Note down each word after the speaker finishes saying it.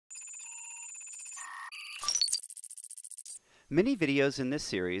Many videos in this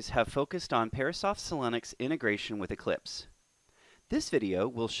series have focused on Parasoft Selenic's integration with Eclipse. This video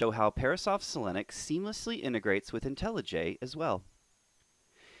will show how Parasoft Selenic seamlessly integrates with IntelliJ as well.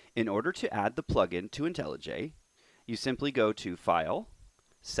 In order to add the plugin to IntelliJ, you simply go to File,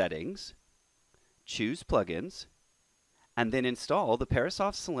 Settings, choose Plugins, and then install the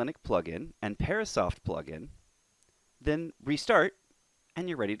Parasoft Selenic plugin and Parasoft plugin, then restart, and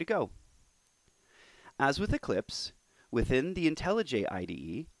you're ready to go. As with Eclipse, within the IntelliJ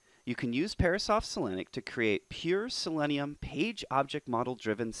IDE, you can use Parasoft Selenic to create pure Selenium page object model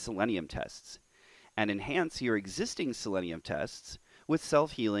driven Selenium tests and enhance your existing Selenium tests with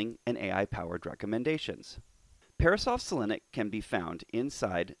self-healing and AI-powered recommendations. Parasoft Selenic can be found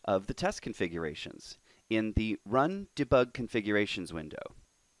inside of the test configurations in the Run Debug Configurations window.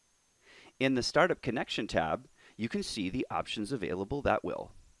 In the Startup Connection tab, you can see the options available that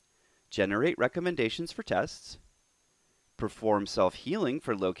will generate recommendations for tests, perform self-healing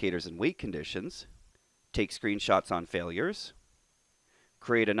for locators and wait conditions, take screenshots on failures,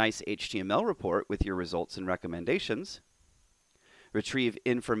 create a nice HTML report with your results and recommendations, retrieve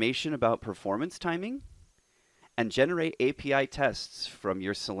information about performance timing, and generate API tests from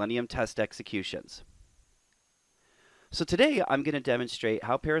your Selenium test executions. So today I'm going to demonstrate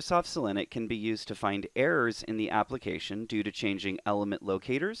how Parasoft Selenic can be used to find errors in the application due to changing element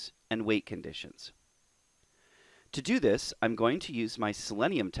locators and wait conditions. To do this, I'm going to use my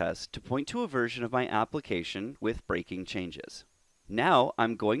Selenium test to point to a version of my application with breaking changes. Now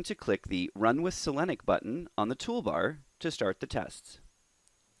I'm going to click the Run with Selenic button on the toolbar to start the tests.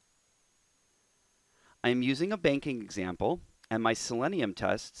 I am using a banking example, and my Selenium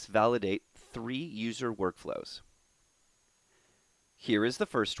tests validate 3 user workflows. Here is the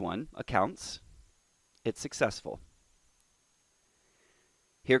first one, accounts. It's successful.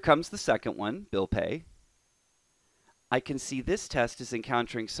 Here comes the second one, bill pay. I can see this test is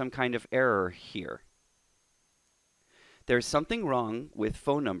encountering some kind of error here. There's something wrong with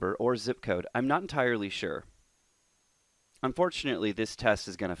phone number or zip code. I'm not entirely sure. Unfortunately, this test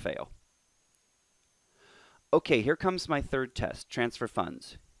is going to fail. Okay, here comes my third test, transfer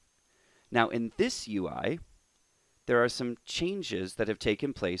funds. Now in this UI, there are some changes that have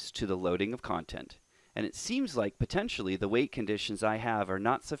taken place to the loading of content, and it seems like potentially the wait conditions I have are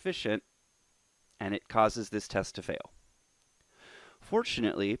not sufficient, and it causes this test to fail.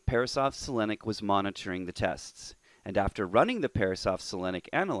 Fortunately, Parasoft Selenic was monitoring the tests, and after running the Parasoft Selenic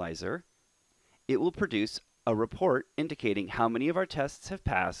analyzer, it will produce a report indicating how many of our tests have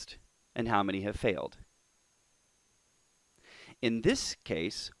passed and how many have failed. In this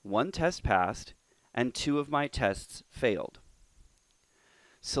case, 1 test passed and 2 of my tests failed.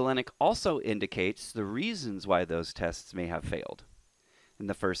 Selenic also indicates the reasons why those tests may have failed. In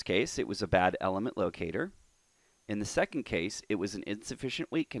the first case, it was a bad element locator. In the second case, it was an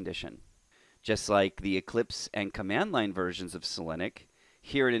insufficient wait condition. Just like the Eclipse and command line versions of Selenic,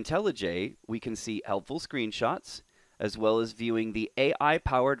 here in IntelliJ, we can see helpful screenshots, as well as viewing the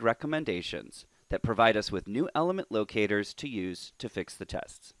AI-powered recommendations that provide us with new element locators to use to fix the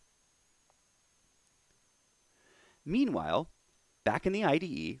tests. Meanwhile, back in the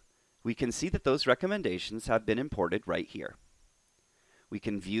IDE, we can see that those recommendations have been imported right here. We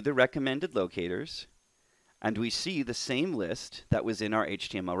can view the recommended locators, and we see the same list that was in our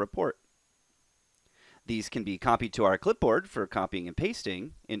HTML report. These can be copied to our clipboard for copying and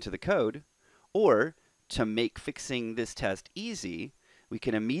pasting into the code, or to make fixing this test easy, we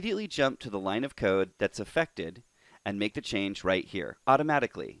can immediately jump to the line of code that's affected and make the change right here,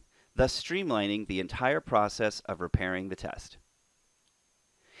 automatically, thus streamlining the entire process of repairing the test.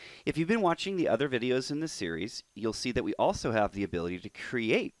 If you've been watching the other videos in this series, you'll see that we also have the ability to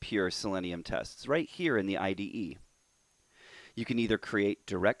create pure Selenium tests right here in the IDE. You can either create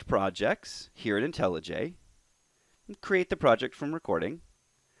direct projects here in IntelliJ, create the project from recording,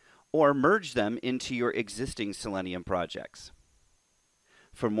 or merge them into your existing Selenium projects.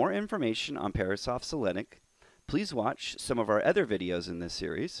 For more information on Parasoft Selenic, please watch some of our other videos in this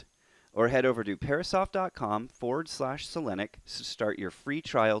series, or head over to parasoft.com/Selenic to start your free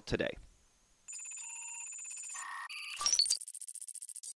trial today.